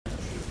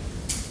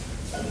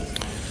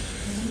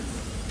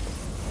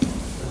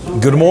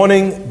Good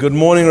morning,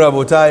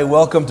 Rabotai.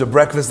 Welcome to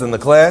Breakfast in the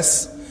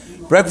Class.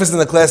 Breakfast in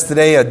the Class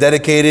today are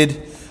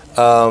dedicated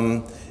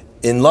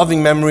in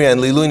loving memory and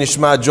Lilui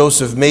Nishma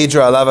Joseph Major,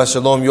 Alav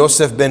Shalom,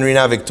 Yosef Ben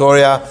Rina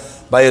Victoria,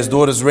 by his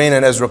daughters Rain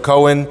and Ezra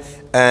Cohen,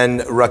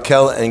 and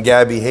Raquel and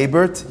Gabby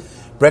Habert.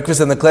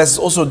 Breakfast in the Class is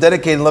also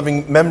dedicated in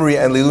loving memory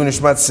and Lilui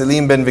Nishmat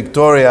Selim Ben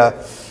Victoria,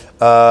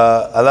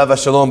 Alav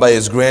Shalom, by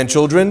his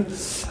grandchildren.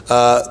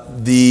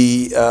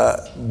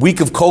 The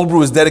week of Cold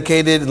Brew is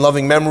dedicated in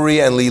loving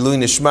memory and Lilui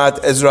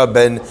Nishmat Ezra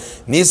Ben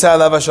Nisa,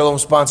 Alav Shalom,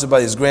 sponsored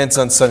by his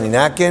grandson Sonny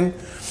Nakin.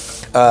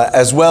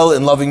 As well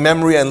in loving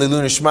memory and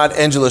Lilui Nishmat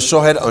Angela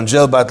Shohed,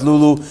 Angel Bat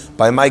Lulu,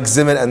 by Mike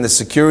Zimmern and the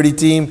security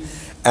team.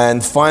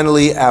 And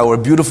finally, our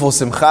beautiful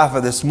Simcha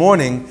for this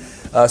morning,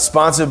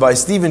 sponsored by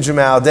Stephen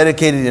Jamal,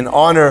 dedicated in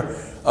honor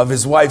of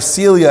his wife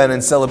Celia and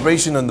in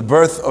celebration on the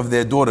birth of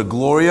their daughter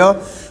Gloria.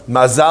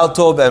 Mazal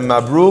Tov and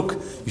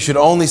Mabruk. You should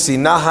only see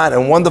Nahat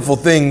and wonderful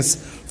things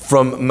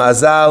from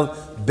Mazal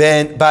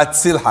Ben Bat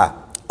Silha.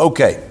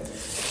 Okay,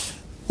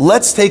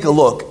 let's take a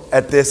look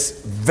at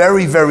this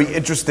very, very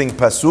interesting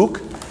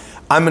pasuk.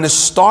 I'm going to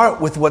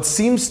start with what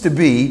seems to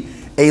be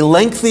a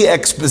lengthy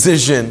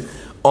exposition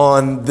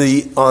on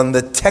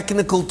the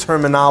technical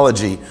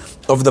terminology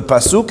of the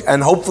pasuk,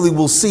 and hopefully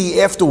we'll see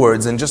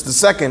afterwards in just a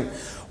second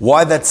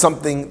why that's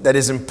something that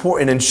is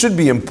important and should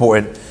be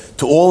important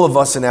to all of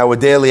us in our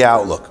daily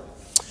outlook.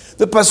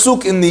 The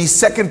pasuk in the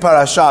second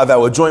parasha of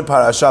our joint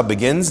parasha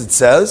begins. It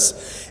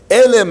says,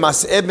 Ele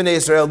mas'eh b'nei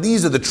Israel,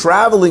 these are the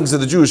travelings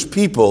of the Jewish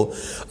people,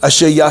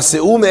 asher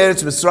yaseu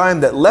me'eretz Mitzrayim,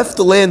 that left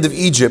the land of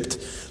Egypt,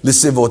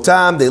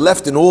 l'sivotam, they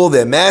left in all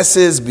their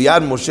masses,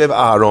 biyad Moshe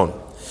v'Aaron.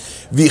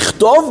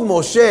 V'chtov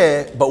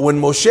Moshe, but when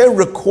Moshe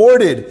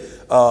recorded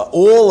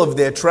all of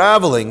their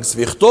travelings,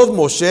 v'chtov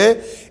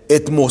Moshe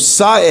et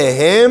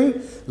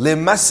mosa'ehem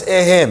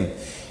lemas'ehem,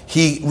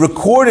 he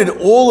recorded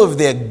all of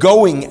their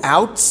going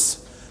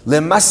outs,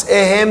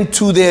 lemas'ehem,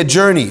 to their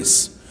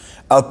journeys.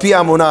 Al pi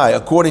Amonai,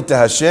 according to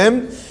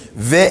Hashem,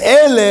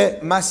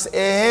 ve'ele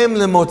mas'ehem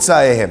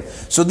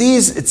lemotza'ehem. So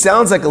these, it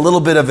sounds like a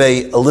little bit of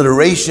a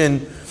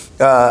alliteration,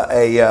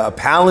 a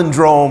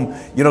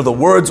palindrome. You know, the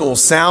words all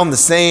sound the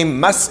same.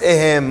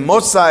 Mas'ehem,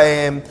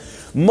 motza'ehem.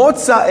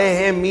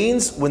 Motza'ehem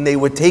means when they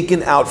were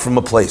taken out from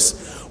a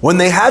place, when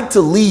they had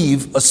to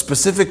leave a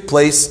specific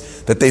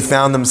place that they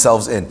found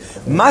themselves in.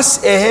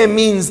 Mas'ehem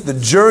means the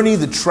journey,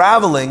 the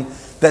traveling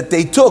that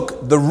they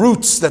took, the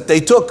routes that they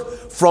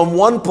took from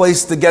one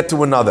place to get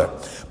to another.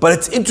 But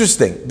it's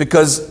interesting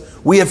because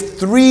we have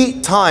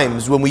three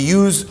times when we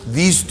use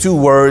these two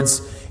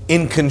words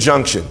in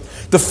conjunction.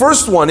 The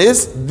first one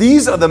is,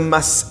 these are the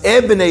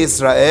Mas'eh b'nei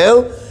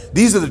Israel,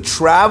 these are the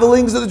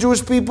travelings of the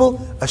Jewish people,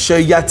 asher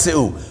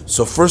yatzeu.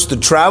 So first the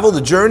travel,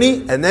 the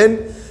journey, and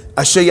then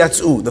asher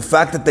yatzeu, the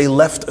fact that they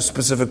left a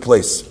specific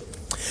place.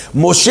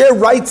 Moshe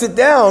writes it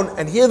down,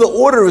 and here the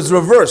order is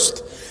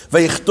reversed.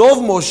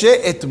 Vayichtov Moshe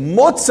et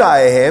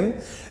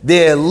motza'ehem,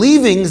 their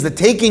leavings, the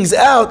takings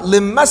out,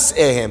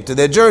 lemas'ehem, to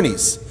their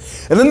journeys.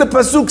 And then the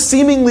pasuk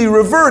seemingly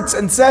reverts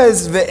and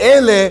says,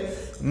 ve'ele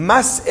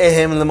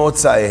mas'ehem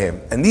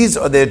lemotza'ehem, and these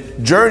are their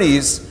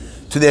journeys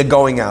to their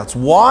going outs.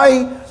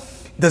 Why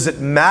does it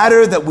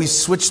matter that we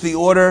switch the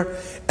order?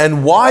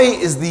 And why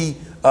is the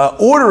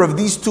order of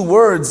these two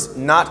words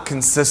not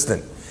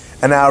consistent?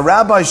 And our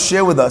rabbis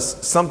share with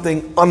us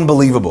something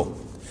unbelievable.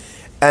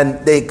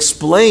 And they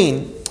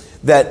explain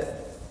that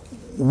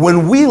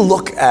when we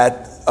look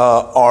at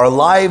our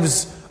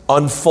lives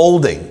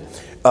unfolding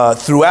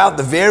throughout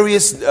the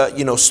various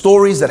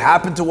stories that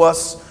happen to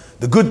us,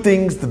 the good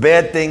things, the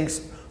bad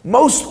things,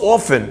 most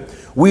often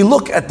we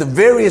look at the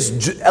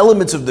various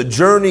elements of the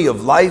journey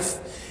of life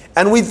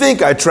and we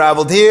think, I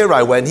traveled here,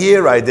 I went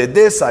here, I did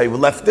this, I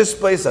left this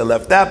place, I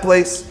left that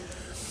place.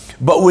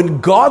 But when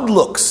God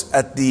looks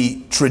at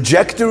the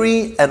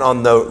trajectory and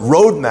on the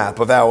roadmap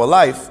of our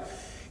life,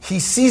 He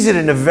sees it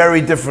in a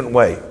very different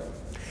way.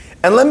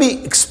 And let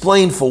me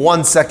explain for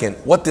 1 second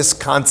what this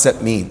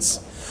concept means.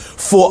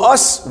 For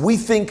us, we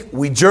think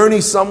we journey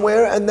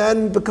somewhere, and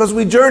then because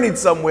we journeyed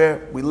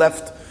somewhere, we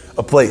left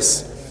a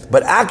place.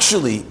 But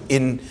actually,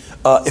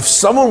 if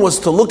someone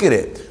was to look at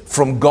it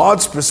from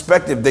God's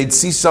perspective, they'd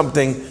see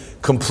something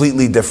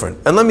completely different.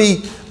 And let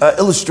me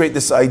illustrate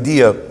this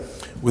idea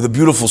with a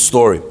beautiful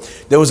story.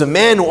 There was a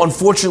man who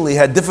unfortunately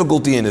had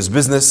difficulty in his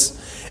business,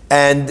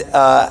 and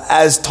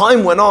as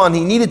time went on,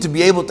 he needed to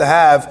be able to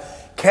have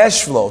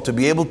cash flow, to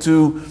be able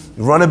to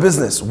run a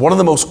business. One of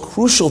the most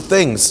crucial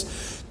things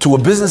to a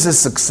business's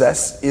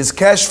success is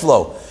cash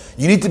flow.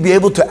 You need to be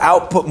able to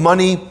output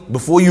money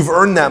before you've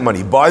earned that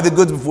money, buy the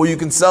goods before you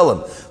can sell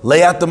them,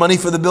 lay out the money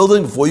for the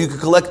building before you can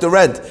collect the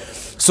rent.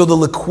 So the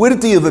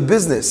liquidity of a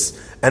business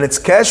and its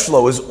cash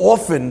flow is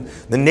often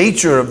the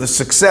nature of the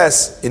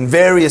success in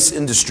various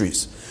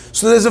industries.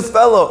 So there's a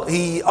fellow,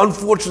 he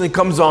unfortunately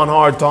comes on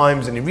hard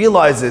times and he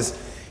realizes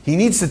he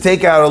needs to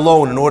take out a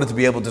loan in order to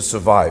be able to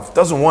survive.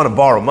 Doesn't want to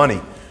borrow money,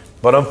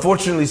 but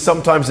unfortunately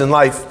sometimes in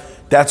life,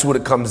 that's what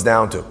it comes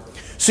down to.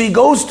 So he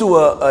goes to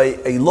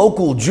a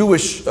local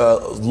Jewish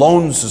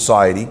loan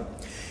society.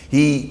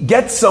 He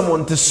gets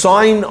someone to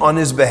sign on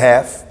his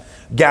behalf,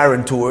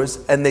 guarantors,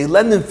 and they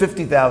lend him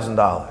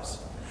 $50,000.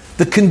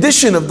 The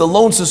condition of the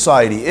loan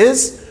society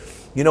is,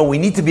 we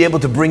need to be able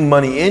to bring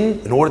money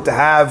in order to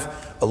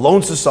have a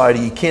loan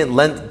society. You can't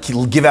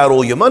give out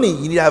all your money.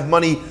 You need to have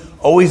money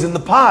always in the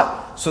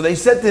pot. So they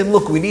said to him,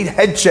 look, we need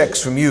head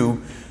checks from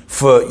you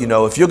for,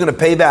 if you're going to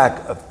pay back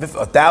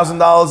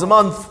 $1,000 a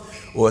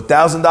month or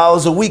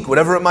 $1,000 a week,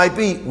 whatever it might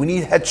be, we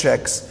need head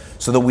checks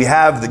so that we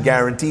have the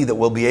guarantee that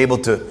we'll be able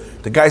to.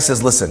 The guy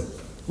says, listen,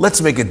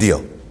 let's make a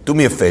deal. Do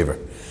me a favor.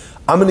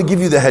 I'm going to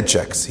give you the head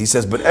checks. He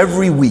says, but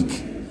every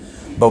week,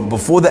 but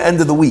before the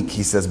end of the week,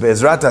 he says,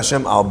 Be'ezrat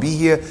Hashem, I'll be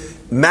here.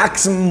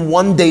 Maximum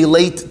 1 day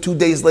late, 2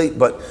 days late,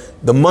 but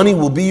the money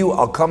will be you.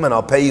 I'll come and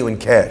I'll pay you in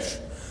cash.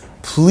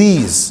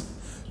 Please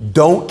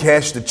don't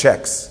cash the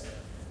checks.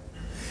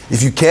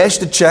 If you cash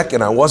the check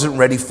and I wasn't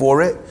ready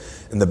for it,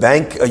 and the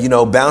bank,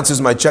 bounces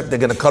my check, they're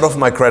going to cut off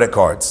my credit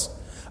cards.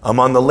 I'm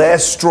on the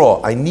last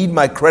straw. I need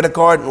my credit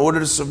card in order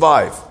to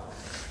survive.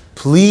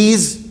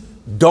 Please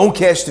don't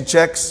cash the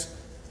checks.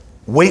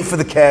 Wait for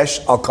the cash.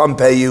 I'll come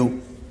pay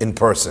you in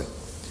person.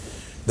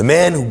 The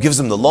man who gives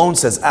him the loan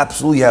says,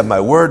 absolutely, you have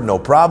my word, no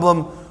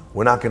problem.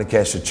 We're not going to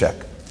cash the check.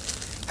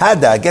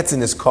 Hadda gets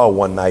in his car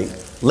one night,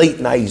 late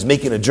night. He's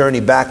making a journey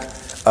back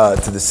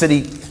to the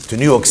city, to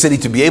New York City,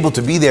 to be able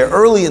to be there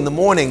early in the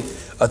morning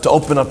to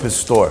open up his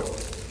store.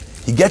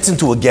 He gets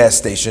into a gas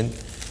station.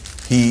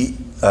 He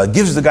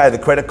gives the guy the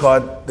credit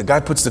card. The guy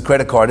puts the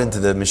credit card into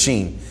the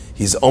machine.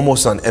 He's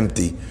almost on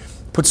empty.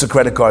 Puts the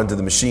credit card into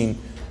the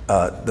machine.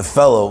 The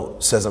fellow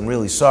says, I'm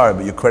really sorry,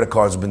 but your credit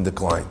card's been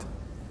declined.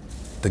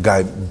 The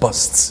guy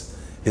busts.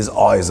 His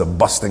eyes are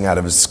busting out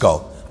of his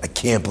skull. I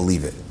can't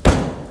believe it.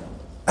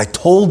 I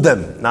told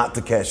them not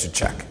to cash a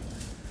check.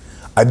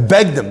 I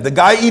begged them. The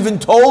guy even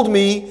told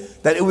me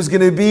that it was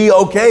going to be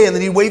okay and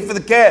then he'd wait for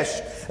the cash.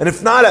 And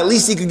if not, at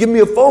least he could give me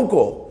a phone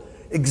call.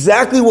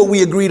 Exactly what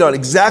we agreed on,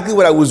 exactly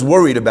what I was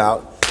worried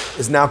about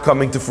is now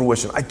coming to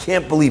fruition. I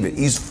can't believe it.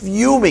 He's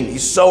fuming.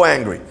 He's so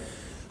angry.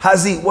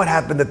 Hazi, what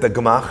happened at the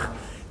Gemach?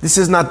 This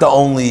is not the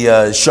only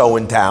show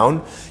in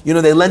town.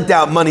 They lent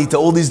out money to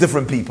all these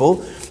different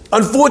people.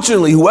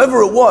 Unfortunately,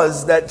 whoever it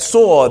was that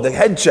saw the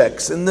head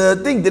checks and the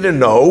thing didn't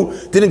know,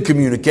 didn't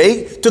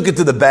communicate, took it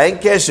to the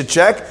bank, cashed a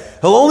check.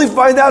 He'll only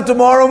find out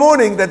tomorrow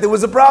morning that there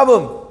was a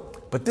problem.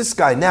 But this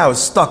guy now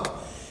is stuck.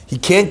 He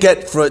can't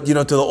get to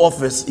the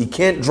office. He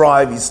can't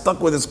drive. He's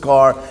stuck with his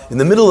car in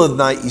the middle of the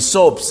night. He's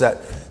so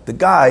upset. The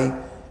guy,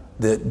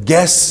 the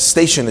gas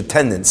station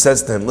attendant,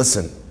 says to him,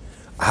 listen,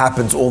 it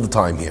happens all the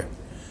time here.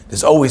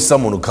 There's always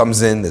someone who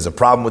comes in, there's a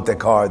problem with their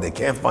car, they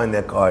can't find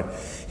their card.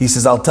 He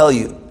says, I'll tell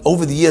you,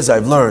 over the years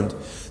I've learned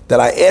that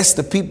I ask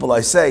the people,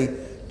 I say,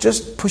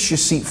 just push your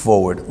seat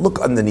forward, look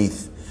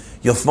underneath.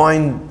 You'll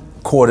find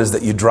quarters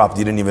that you dropped,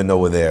 you didn't even know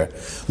were there.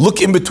 Look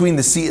in between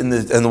the seat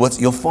and what's,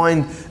 you'll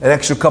find an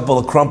extra couple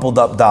of crumpled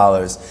up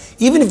dollars.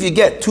 Even if you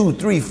get $2,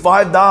 $3,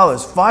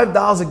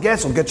 $5 of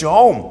gas will get you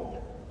home.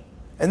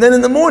 And then in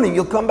the morning,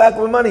 you'll come back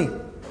with money.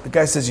 The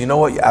guy says, you know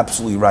what, you're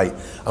absolutely right.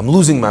 I'm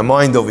losing my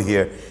mind over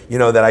here,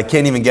 that I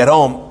can't even get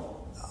home.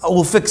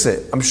 We'll fix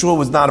it. I'm sure it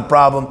was not a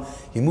problem.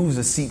 He moves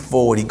the seat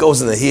forward. He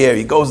goes in the here.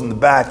 He goes in the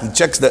back. He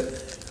checks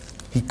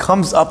he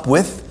comes up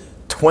with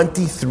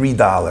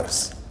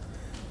 $23.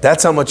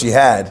 That's how much he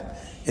had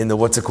in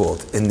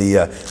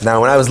the,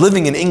 now when I was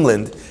living in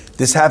England,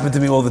 this happened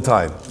to me all the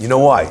time. You know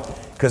why?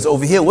 Because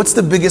over here, what's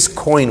the biggest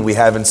coin we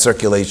have in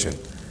circulation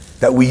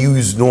that we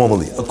use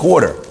normally? A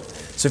quarter.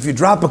 So if you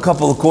drop a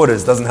couple of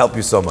quarters, it doesn't help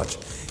you so much.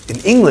 In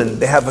England,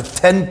 they have a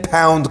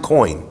 10-pound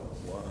coin.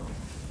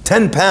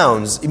 10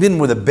 pounds, even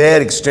with a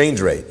bad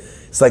exchange rate,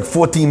 it's like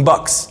 $14.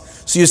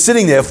 So you're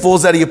sitting there, it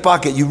falls out of your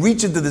pocket, you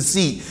reach into the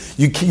seat,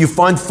 you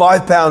find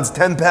 5 pounds,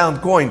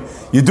 10-pound coin,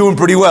 you're doing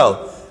pretty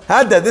well.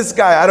 This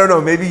guy, I don't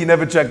know, maybe he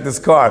never checked this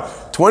car.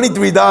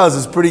 $23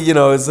 is pretty,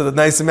 it's a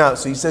nice amount.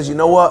 So he says, you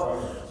know what?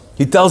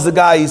 He tells the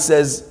guy, he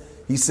says,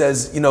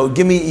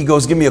 give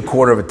me a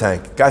quarter of a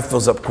tank. Guy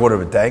fills up a quarter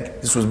of a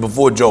tank. This was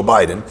before Joe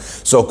Biden.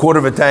 So a quarter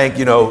of a tank,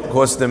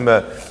 cost him,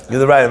 you're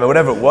the right,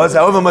 whatever it was,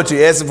 however much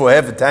he asked him for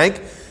half a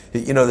tank.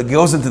 He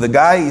goes into the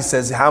guy, he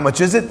says, how much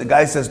is it? The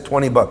guy says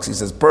 $20. He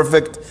says,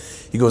 perfect.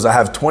 He goes, I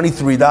have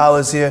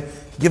 $23 here.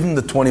 Give him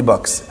the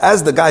 $20.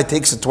 As the guy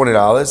takes the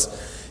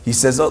 $20, he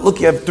says, oh, look,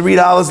 you have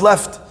 $3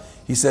 left.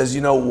 He says,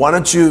 why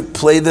don't you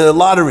play the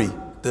lottery?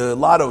 The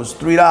lotto is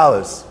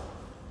 $3.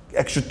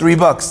 Extra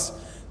 $3.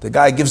 The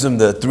guy gives him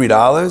the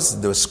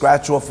 $3, the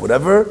scratch off,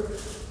 whatever.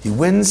 He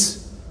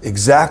wins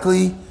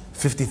exactly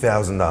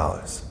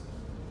 $50,000.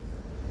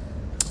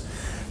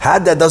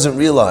 Hadda doesn't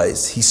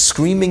realize he's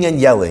screaming and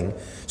yelling,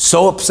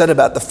 so upset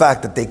about the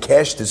fact that they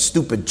cashed his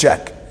stupid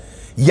check,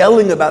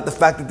 yelling about the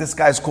fact that this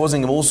guy's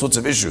causing him all sorts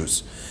of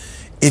issues.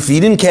 If he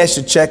didn't cash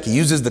the check, he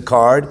uses the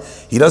card,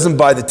 he doesn't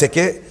buy the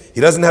ticket, he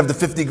doesn't have the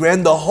 50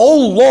 grand, the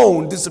whole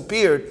loan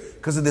disappeared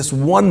because of this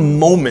one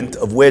moment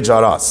of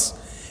wejaras.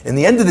 In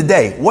the end of the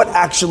day, what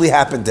actually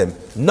happened to him?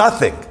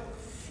 Nothing.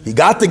 He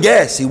got the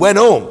gas, he went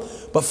home.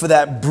 But for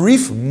that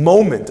brief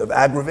moment of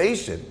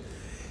aggravation,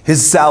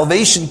 His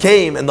salvation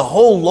came, and the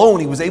whole loan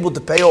he was able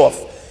to pay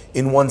off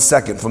in 1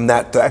 second from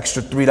that the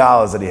extra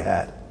 $3 that he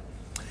had.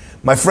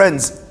 My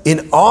friends,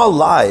 in our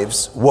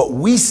lives, what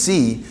we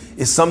see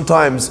is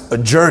sometimes a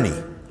journey,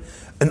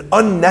 an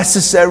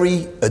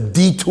unnecessary, a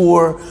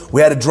detour.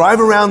 We had to drive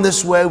around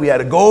this way. We had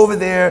to go over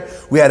there.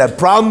 We had a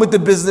problem with the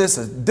business,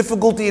 a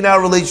difficulty in our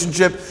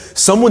relationship.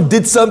 Someone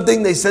did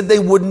something, they said they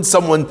wouldn't.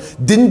 Someone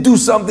didn't do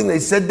something, they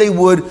said they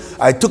would.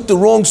 I took the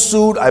wrong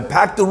suit. I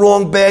packed the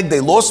wrong bag.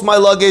 They lost my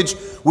luggage.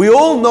 We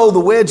all know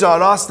the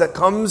wejaras that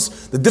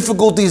comes, the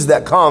difficulties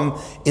that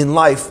come in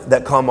life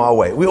that come our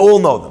way. We all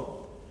know them.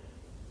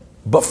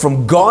 But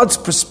from God's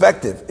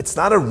perspective, it's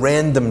not a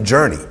random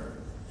journey.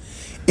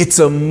 It's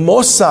a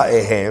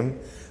mosa'ehem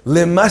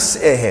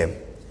lemas'ehem.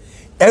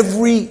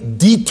 Every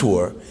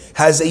detour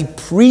has a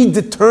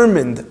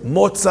predetermined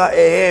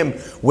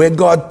motza'ehem, where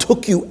God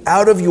took you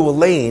out of your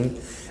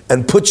lane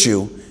and put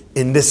you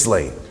in this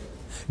lane.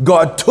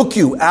 God took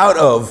you out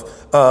of,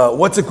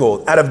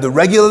 out of the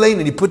regular lane,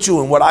 and He put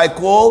you in what I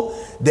call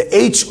the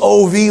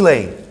HOV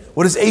lane.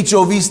 What does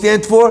HOV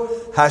stand for?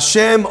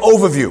 Hashem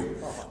Overview.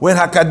 When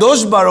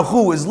HaKadosh Baruch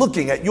Hu is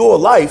looking at your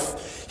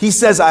life, He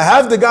says, I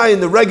have the guy in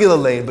the regular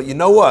lane, but you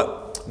know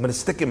what? I'm going to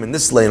stick him in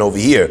this lane over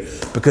here,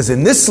 because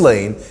in this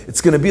lane,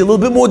 it's going to be a little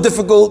bit more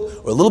difficult,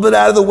 or a little bit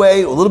out of the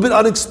way, or a little bit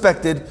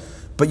unexpected.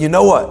 But you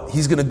know what?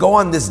 He's going to go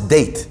on this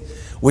date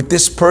with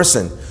this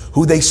person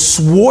who they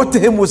swore to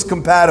him was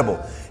compatible.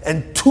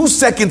 And 2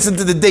 seconds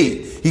into the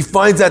date, he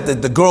finds out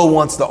that the girl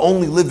wants to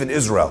only live in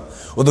Israel,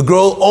 or the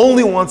girl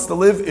only wants to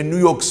live in New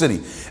York City.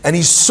 And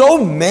he's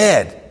so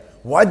mad.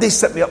 Why'd they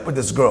set me up with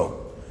this girl?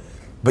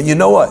 But you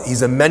know what?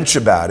 He's a mensch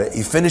about it.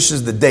 He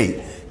finishes the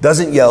date,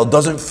 doesn't yell,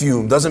 doesn't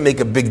fume, doesn't make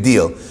a big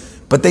deal.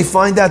 But they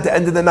find out at the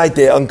end of the night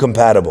they're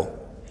incompatible.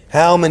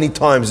 How many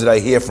times did I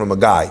hear from a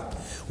guy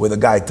where the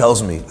guy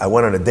tells me, I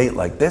went on a date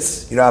like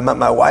this, I met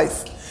my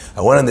wife,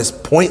 I went on this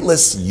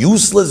pointless,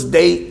 useless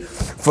date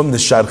from the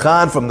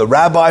shadchan, from the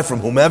rabbi, from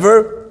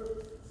whomever.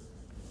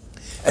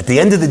 At the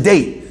end of the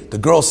date, the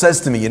girl says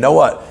to me, you know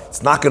what?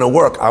 It's not going to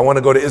work. I want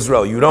to go to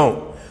Israel. You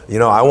don't.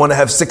 I want to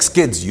have 6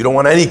 kids. You don't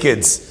want any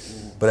kids.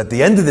 But at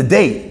the end of the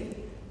day,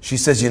 she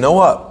says, you know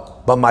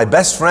what? But my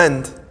best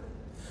friend,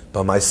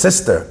 but my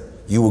sister,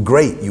 you were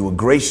great, you were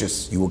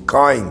gracious, you were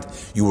kind,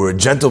 you were a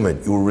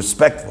gentleman, you were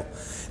respectful.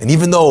 And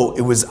even though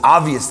it was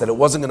obvious that it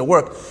wasn't going to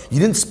work, you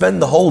didn't spend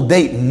the whole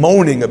date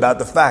moaning about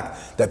the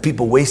fact that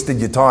people wasted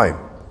your time.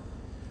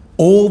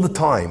 All the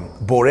time,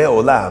 Borei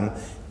Olam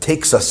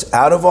takes us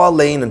out of our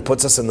lane and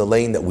puts us in the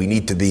lane that we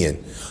need to be in.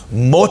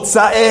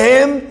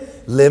 Motza'ehem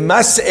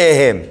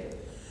lemas'ehem.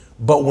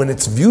 But when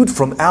it's viewed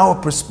from our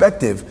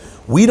perspective,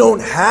 we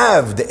don't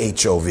have the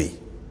HOV.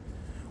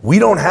 We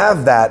don't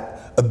have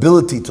that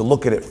ability to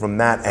look at it from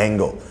that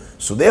angle.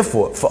 So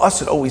therefore, for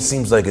us, it always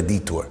seems like a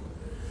detour.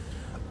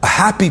 A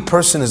happy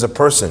person is a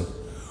person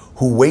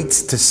who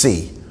waits to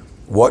see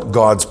what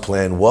God's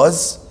plan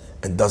was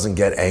and doesn't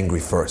get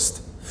angry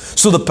first.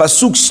 So the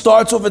pasuk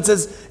starts off and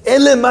says,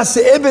 Ele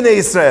mas'eh b'nei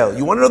Israel.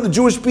 You want to know the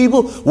Jewish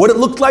people, what it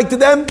looked like to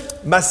them?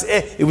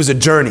 Mas'eh. It was a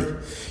journey.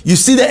 You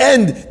see the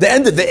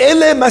end of the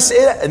Ele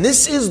Mas'eh, and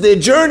this is their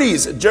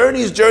journeys.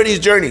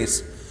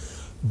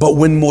 But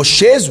when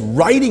Moshe is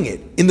writing it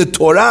in the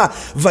Torah,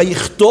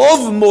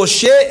 Vayichtov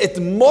Moshe et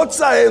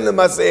Motzahem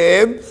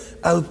lemas'ehem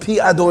al pi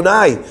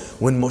Adonai.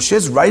 When Moshe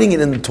is writing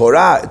it in the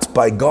Torah, it's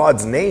by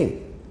God's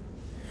name.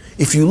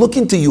 If you look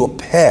into your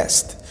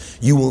past,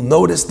 you will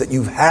notice that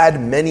you've had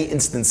many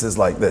instances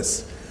like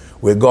this,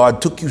 where God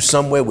took you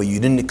somewhere where you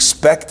didn't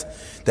expect,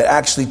 that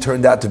actually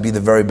turned out to be the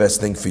very best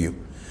thing for you.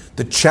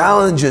 The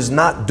challenge is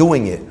not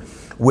doing it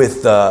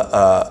with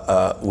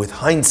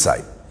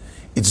hindsight.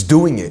 It's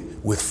doing it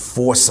with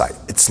foresight.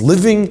 It's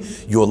living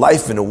your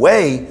life in a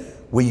way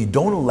where you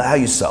don't allow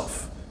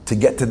yourself to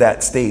get to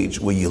that stage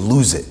where you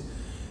lose it,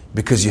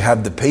 because you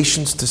have the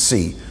patience to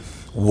see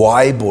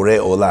why Borei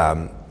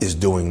Olam is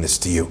doing this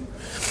to you.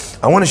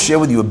 I want to share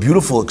with you a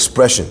beautiful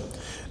expression.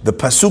 The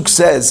pasuk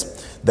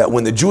says that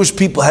when the Jewish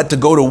people had to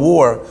go to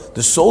war,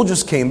 the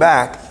soldiers came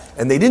back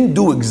and they didn't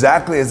do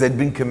exactly as they'd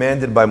been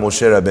commanded by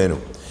Moshe Rabbeinu.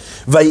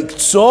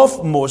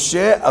 Vayiksof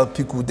Moshe al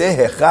pikudei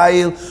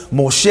hechail.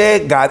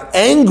 Moshe got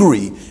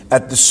angry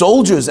at the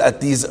soldiers,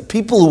 at these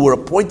people who were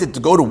appointed to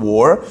go to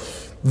war.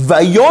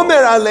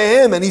 Vayomer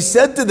alehem, and he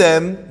said to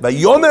them,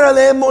 Vayomer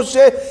alehem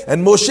Moshe,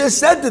 and Moshe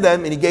said to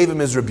them, and he gave him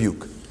his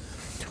rebuke.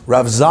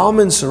 Rav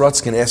Zalman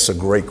Sorotzkin asks a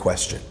great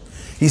question.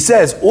 He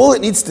says, all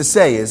it needs to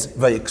say is,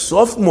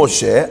 Vayiksof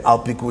Moshe al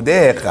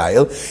pikudei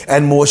hechail,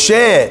 and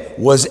Moshe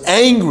was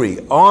angry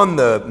on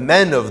the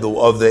men of the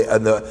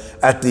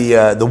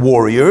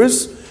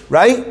warriors,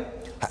 right?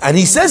 And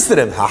he says to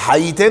them,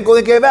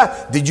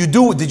 did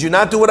you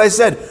not do what I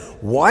said?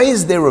 Why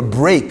is there a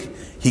break?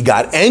 He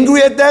got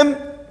angry at them,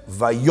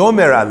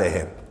 Vayomer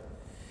alehem.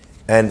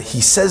 And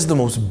he says the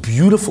most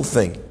beautiful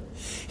thing.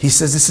 He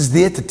says this is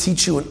there to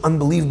teach you an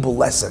unbelievable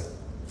lesson.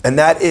 And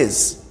that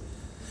is,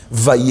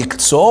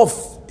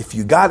 Vayiksof, if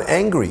you got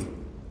angry,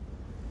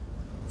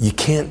 you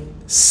can't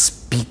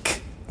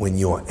speak when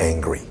you're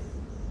angry.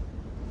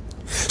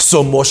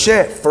 So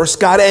Moshe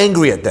first got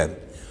angry at them.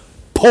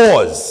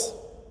 Pause.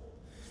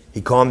 He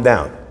calmed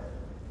down.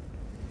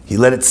 He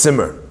let it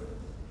simmer.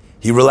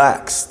 He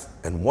relaxed.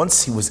 And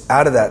once he was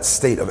out of that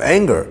state of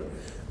anger,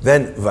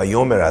 then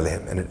Vayomer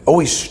Alehem. And it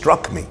always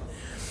struck me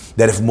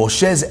that if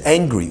Moshe is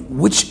angry,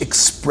 which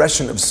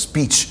expression of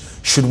speech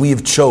should we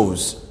have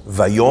chose?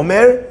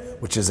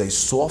 Vayomer, which is a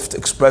soft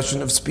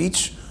expression of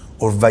speech,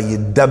 or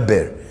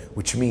Vayidaber,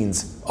 which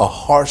means a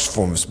harsh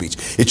form of speech.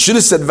 It should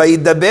have said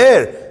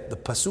Vayidaber. The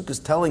pasuk is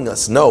telling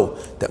us no,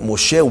 that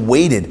Moshe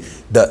waited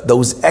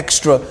those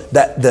extra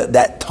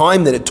that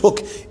time that it took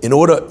in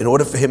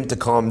order for him to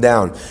calm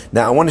down.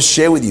 Now I want to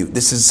share with you,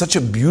 this is such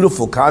a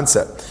beautiful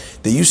concept.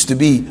 There used to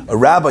be a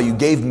rabbi who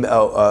gave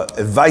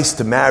advice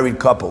to married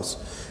couples,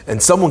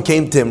 and someone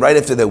came to him right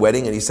after their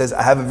wedding and he says,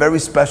 I have a very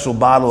special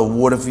bottle of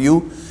water for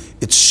you.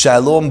 It's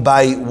Shalom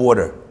Bayit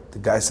water. The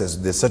guy says,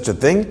 there's such a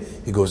thing?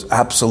 He goes,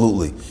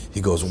 absolutely.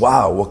 He goes,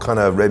 wow, what kind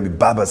of Rebbe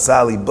Baba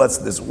Sali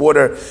blessed this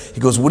water? He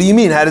goes, what do you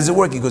mean? How does it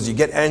work? He goes, you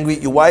get angry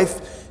at your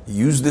wife,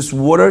 you use this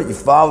water, you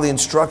follow the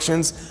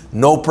instructions,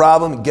 no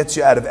problem, it gets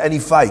you out of any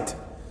fight.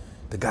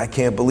 The guy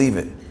can't believe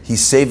it. He's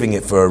saving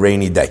it for a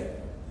rainy day.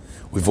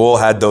 We've all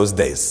had those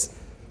days.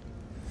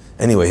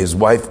 Anyway, his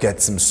wife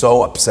gets him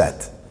so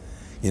upset.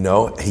 He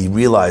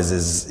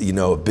realizes,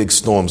 a big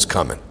storm's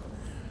coming.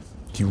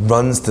 He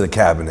runs to the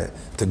cabinet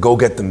to go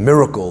get the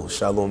miracle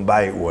Shalom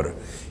Bayit water.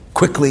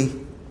 Quickly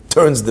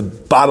turns the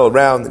bottle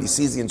around and he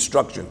sees the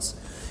instructions.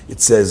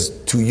 It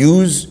says, to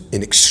use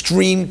in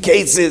extreme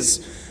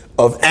cases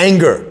of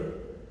anger.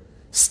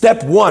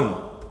 Step 1,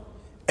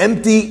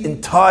 empty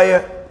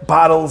entire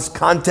bottle's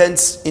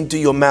contents into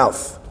your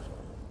mouth.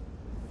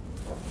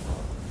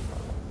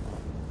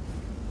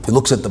 He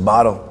looks at the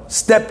bottle.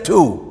 Step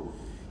 2,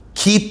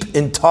 keep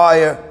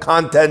entire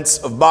contents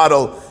of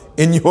bottle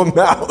in your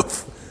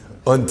mouth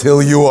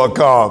until you are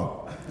calm.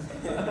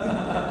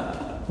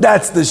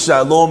 That's the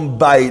Shalom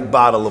Bayit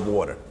bottle of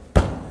water.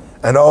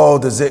 And oh,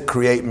 does it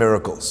create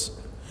miracles.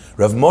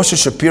 Rav Moshe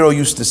Shapiro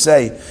used to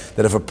say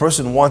that if a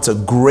person wants a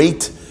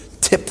great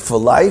tip for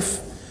life,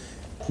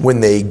 when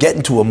they get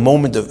into a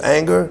moment of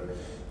anger,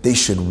 they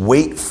should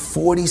wait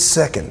 40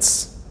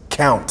 seconds.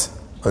 Count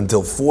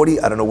until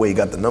 40. I don't know where you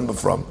got the number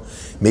from.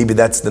 Maybe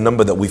that's the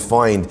number that we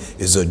find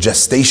is a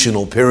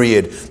gestational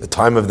period, the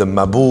time of the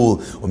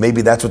Mabul, or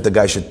maybe that's what the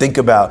guy should think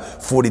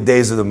about, 40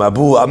 days of the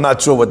Mabul. I'm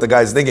not sure what the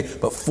guy's thinking,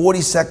 but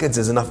 40 seconds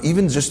is enough.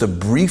 Even just a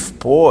brief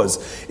pause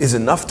is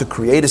enough to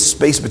create a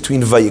space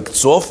between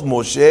Vayiktsov,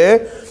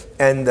 Moshe,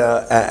 and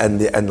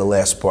the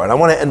last part. And I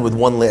want to end with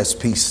one last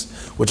piece,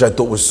 which I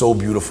thought was so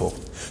beautiful.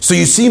 So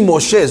you see,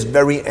 Moshe is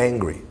very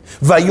angry.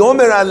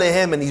 Vayomer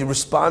Alehem, and he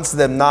responds to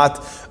them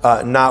not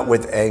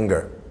with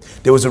anger.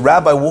 There was a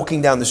rabbi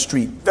walking down the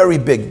street, very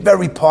big,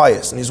 very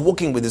pious, and he's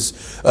walking with his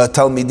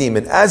Talmidim.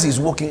 And as he's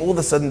walking, all of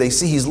a sudden they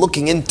see he's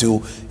looking into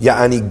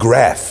Ya'ani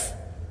Graf,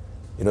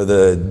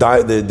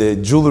 the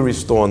jewelry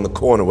store on the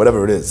corner,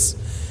 whatever it is.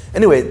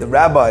 Anyway, the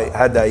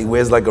rabbi he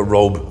wears like a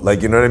robe,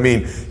 you know what I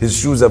mean? His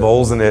shoes have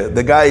holes in it.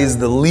 The guy is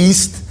the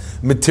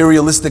least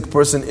materialistic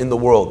person in the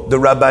world. The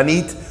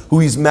Rabbanit, who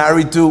he's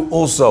married to,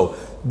 also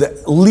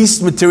the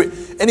least material.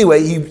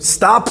 Anyway, he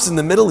stops in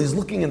the middle. He's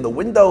looking in the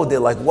window. They're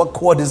like, what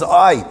caught his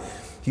eye?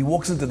 He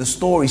walks into the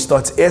store. He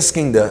starts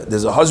asking,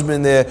 there's a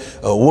husband there,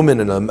 a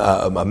woman and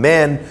a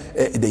man.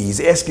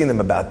 He's asking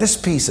them about this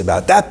piece,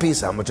 about that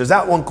piece. How much does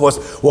that one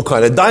cost? What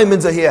kind of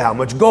diamonds are here? How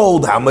much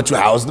gold?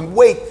 How's the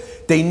weight?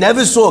 They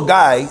never saw a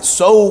guy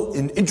so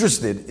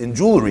interested in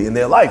jewelry in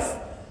their life.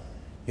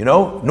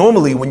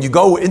 Normally when you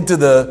go into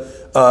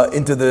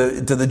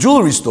the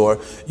jewelry store,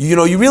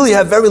 you really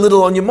have very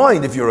little on your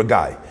mind if you're a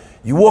guy.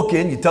 You walk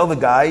in, you tell the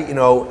guy,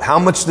 how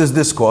much does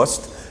this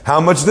cost?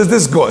 How much does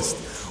this cost?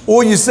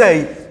 Or you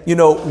say,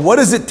 what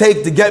does it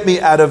take to get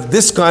me out of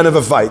this kind of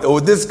a fight? Or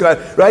this kind,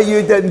 right?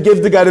 You then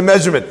give the guy the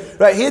measurement.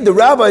 Right here, the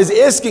rabbi is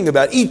asking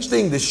about each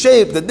thing, the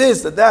shape, the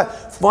this, the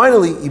that.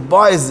 Finally, he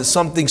buys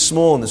something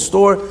small in the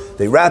store.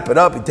 They wrap it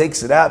up. He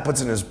takes it out,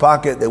 puts it in his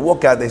pocket. They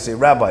walk out. They say,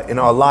 Rabbi, in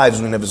our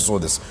lives, we never saw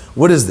this.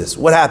 What is this?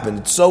 What happened?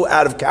 It's so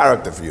out of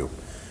character for you.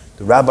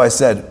 The rabbi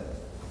said,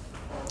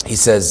 he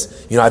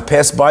says, I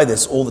pass by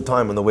this all the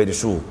time on the way to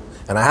shul.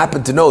 And I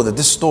happen to know that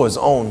this store is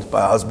owned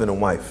by a husband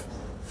and wife.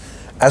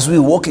 As we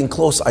were walking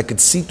close, I could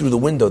see through the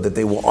window that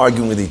they were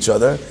arguing with each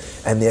other,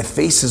 and their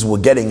faces were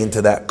getting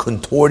into that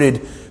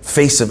contorted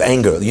face of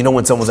anger.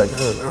 When someone's like,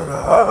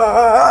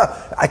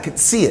 I could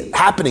see it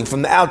happening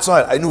from the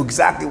outside. I knew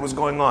exactly what was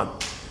going on.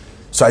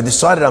 So I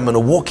decided I'm going to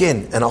walk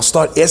in and I'll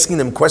start asking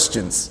them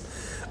questions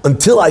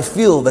until I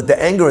feel that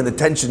the anger and the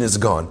tension is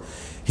gone.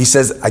 He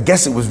says, I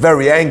guess it was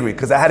very angry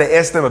because I had to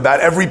ask them about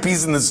every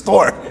piece in the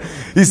store.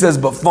 He says,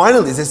 but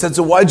finally, they said,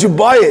 so why'd you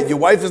buy it? Your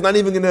wife is not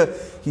even going to...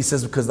 He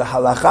says, because the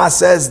halakha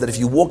says that if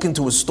you walk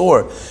into a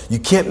store, you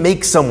can't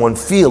make someone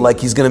feel like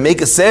he's going to make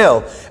a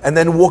sale and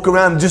then walk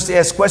around and just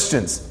ask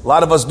questions. A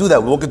lot of us do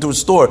that. We walk into a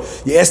store,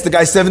 you ask the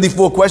guy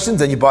 74 questions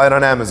and you buy it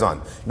on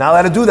Amazon. Not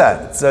allowed to do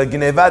that. It's a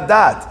Gnevat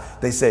Dat.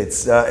 They say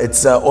it's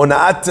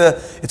ona'at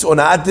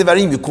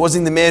devarim. You're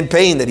causing the man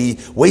pain that he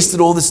wasted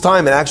all this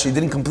time and actually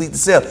didn't complete the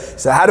sale.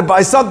 So I had to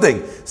buy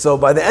something. So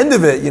by the end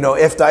of it,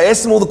 after I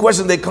asked them all the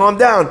questions, they calmed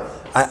down.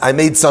 I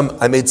made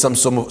some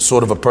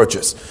sort of a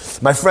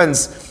purchase. My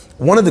friends,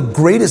 one of the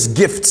greatest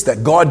gifts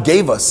that God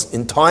gave us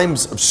in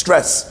times of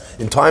stress,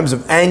 in times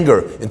of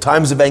anger, in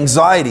times of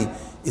anxiety,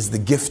 is the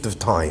gift of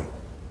time.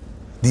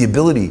 The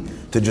ability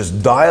to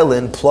just dial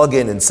in, plug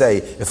in, and say,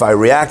 if I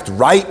react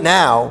right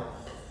now,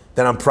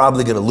 then I'm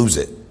probably going to lose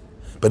it.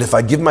 But if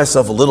I give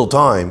myself a little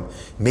time,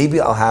 maybe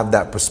I'll have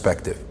that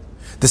perspective.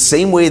 The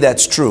same way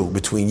that's true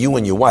between you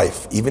and your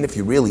wife, even if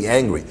you're really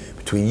angry,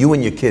 between you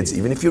and your kids,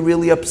 even if you're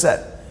really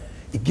upset,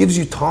 it gives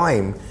you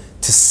time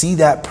to see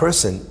that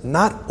person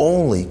not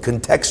only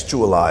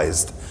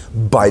contextualized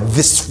by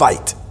this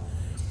fight,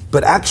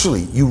 but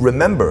actually you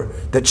remember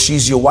that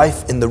she's your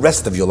wife in the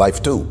rest of your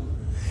life too.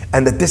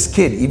 And that this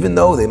kid, even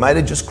though they might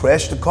have just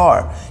crashed a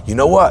car, you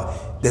know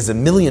what? There's a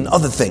million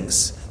other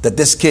things that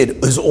this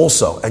kid is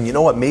also. And you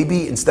know what?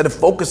 Maybe instead of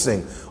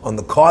focusing on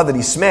the car that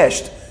he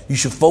smashed, you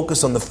should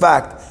focus on the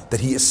fact that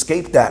he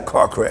escaped that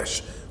car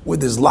crash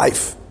with his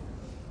life.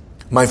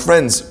 My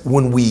friends,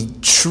 when we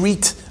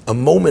treat a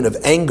moment of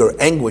anger,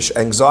 anguish,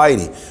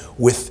 anxiety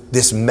with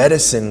this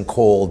medicine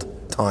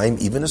called time,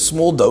 even a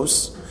small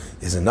dose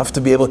is enough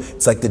to be able,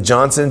 it's like the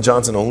Johnson &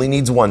 Johnson only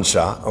needs one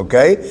shot,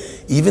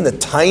 okay? Even the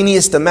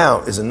tiniest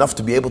amount is enough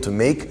to be able to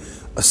make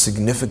a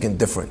significant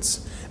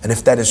difference. And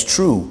if that is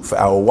true for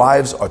our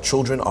wives, our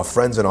children, our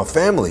friends, and our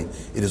family,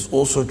 it is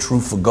also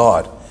true for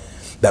God.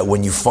 That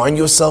when you find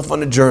yourself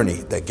on a journey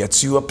that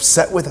gets you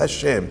upset with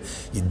Hashem,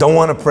 you don't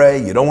want to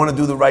pray, you don't want to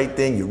do the right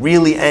thing, you're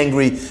really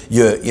angry,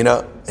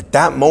 at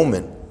that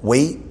moment,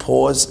 wait,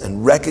 pause,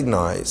 and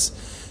recognize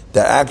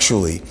that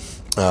actually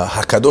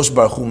HaKadosh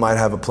Baruch Hu might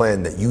have a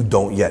plan that you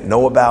don't yet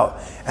know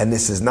about, and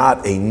this is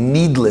not a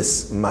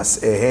needless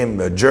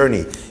mas'ehem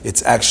journey,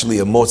 it's actually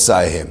a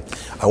motza'ehem.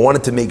 I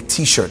wanted to make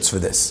t-shirts for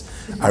this.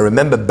 I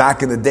remember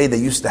back in the day they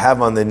used to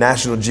have on the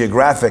National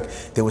Geographic,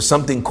 there was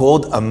something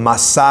called a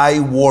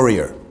Maasai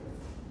warrior.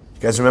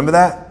 You guys remember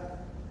that?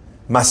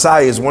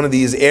 Maasai is one of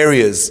these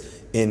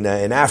areas in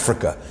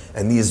Africa,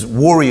 and these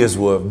warriors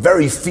were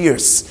very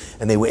fierce,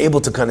 and they were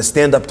able to kind of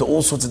stand up to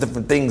all sorts of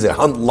different things. They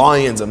hunt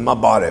lions and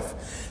mabarif.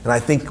 And I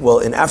think,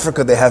 in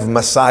Africa they have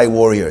Maasai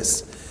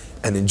warriors,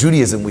 and in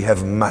Judaism we have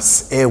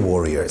Mas'eh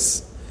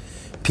warriors.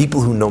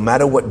 People who, no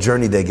matter what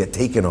journey they get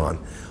taken on,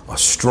 are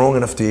strong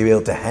enough to be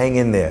able to hang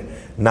in there,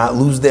 not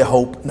lose their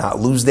hope, not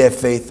lose their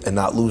faith, and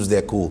not lose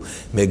their cool.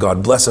 May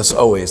God bless us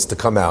always to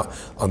come out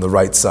on the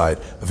right side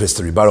of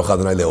history. Baruch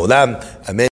Adonai Le'olam. Amen.